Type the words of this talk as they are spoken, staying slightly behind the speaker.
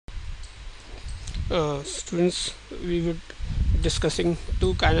Students, we will discussing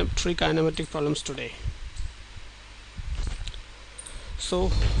three kinematic problems today. So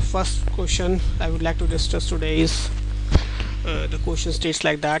first question I would like to discuss today is the question states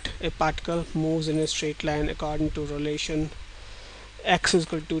like that: a particle moves in a straight line according to relation x is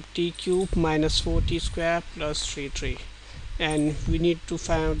equal to t cube minus 4t square plus 3t, and we need to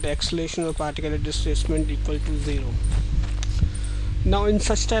find the acceleration of particle at displacement equal to 0. Now in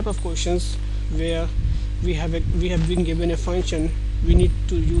such type of questions where we have been given a function, we need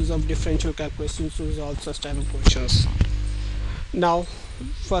to use of differential calculations to resolve such type of questions. Now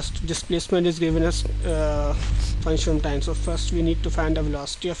first, displacement is given as function of time, so first we need to find the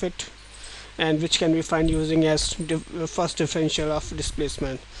velocity of it, and which can be found using as first differential of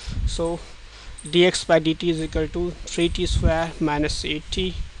displacement. So dx by dt is equal to 3t square minus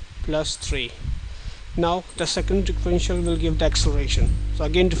 8t plus 3. Now the second differential will give the acceleration. So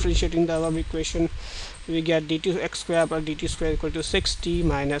again, differentiating the above equation, we get d2x square plus dt square equal to 6t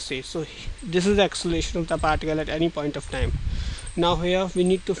minus 8. So this is the acceleration of the particle at any point of time. Now here we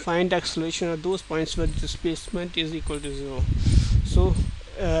need to find the acceleration at those points where the displacement is equal to 0. So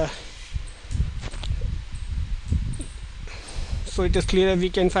so it is clear we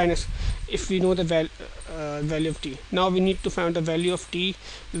can find if we know the value of t. Now we need to find the value of t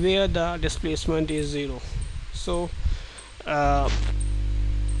where the displacement is 0. So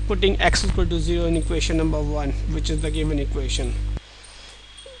putting x equal to 0 in equation number 1, which is the given equation,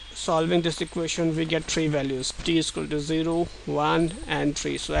 solving this equation we get three values: t is equal to 0, 1 and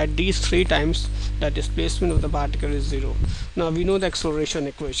 3. So at these three times the displacement of the particle is 0. Now we know the acceleration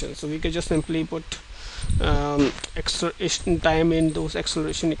equation, so we can just simply put acceleration time in those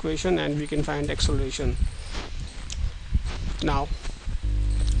acceleration equation and we can find acceleration. Now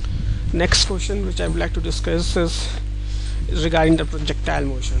next question which I would like to discuss is regarding the projectile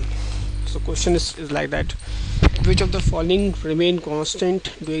motion. So question is like that: which of the following remain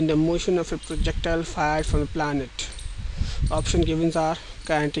constant during the motion of a projectile fired from a planet? Option given are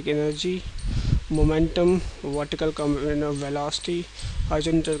kinetic energy, momentum, vertical component of velocity,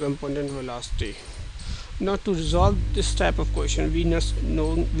 horizontal component velocity. Now to resolve this type of question, we must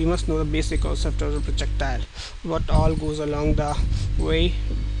know the basic concept of the projectile, what all goes along the way,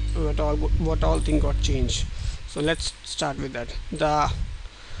 what all thing got changed. So let's start with that. The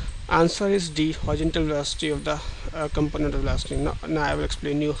answer is D, horizontal velocity of the component of velocity. Now I will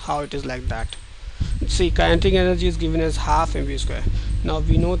explain you how it is like that. See, kinetic energy is given as half mv square. Now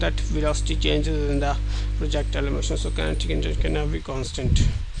we know that velocity changes in the projectile motion, so kinetic energy cannot be constant.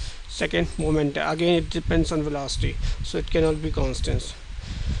 Second, momentum, again it depends on velocity, so it cannot be constant.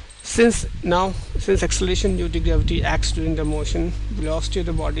 Since acceleration due to gravity acts during the motion, velocity of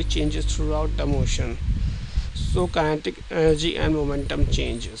the body changes throughout the motion, so kinetic energy and momentum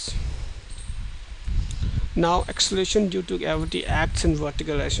changes. Now acceleration due to gravity acts in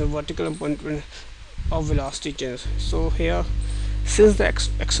vertical direction, vertical component of velocity changes. So here, since the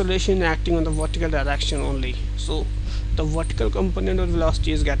acceleration acting on the vertical direction only, so the vertical component of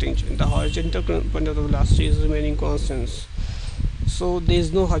velocity is getting changed, the horizontal component of velocity is remaining constant. So there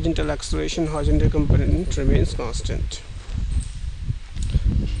is no horizontal acceleration, horizontal component remains constant.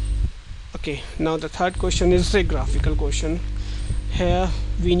 Okay, now the third question is a graphical question. Here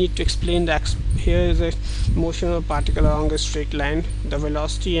we need to explain here is a motion of a particle along a straight line. The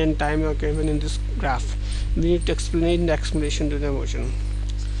velocity and time are given in this graph. We need to explain the acceleration to the motion.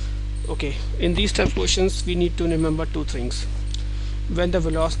 Okay, in these type of questions we need to remember two things. When the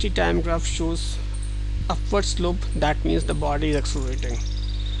velocity time graph shows upward slope, that means the body is accelerating.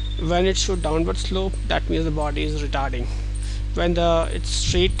 When it shows downward slope, that means the body is retarding. When it's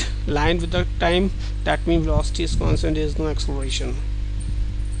straight line with the time, that means velocity is constant, there is no acceleration.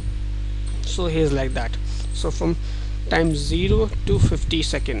 So here's like that. So from time 0 to 50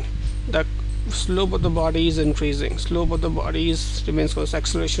 seconds, the slope of the body is increasing, slope of the body remains constant,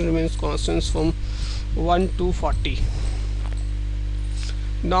 acceleration remains constant from 1 to 40.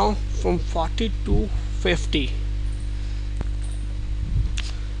 Now from 40 to 50,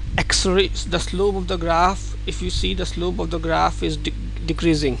 the slope of the graph, if you see, the slope of the graph is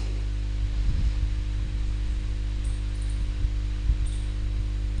decreasing.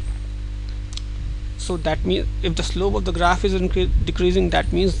 So that means if the slope of the graph is decreasing,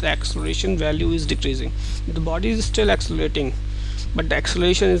 that means the acceleration value is decreasing. The body is still accelerating, but the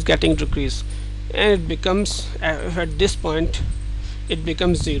acceleration is getting decreased, and it becomes at this point it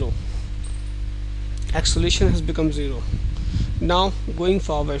becomes 0. Acceleration has become 0. Now going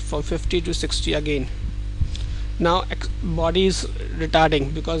forward from 50 to 60 again, now body is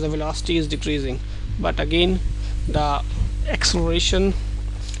retarding because the velocity is decreasing, but again the acceleration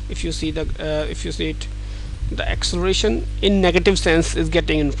if you see the if you see it, the acceleration in negative sense is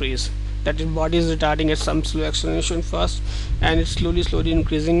getting increased, that is body is retarding at some slow acceleration first, and it's slowly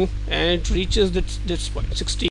increasing, and it reaches this point 60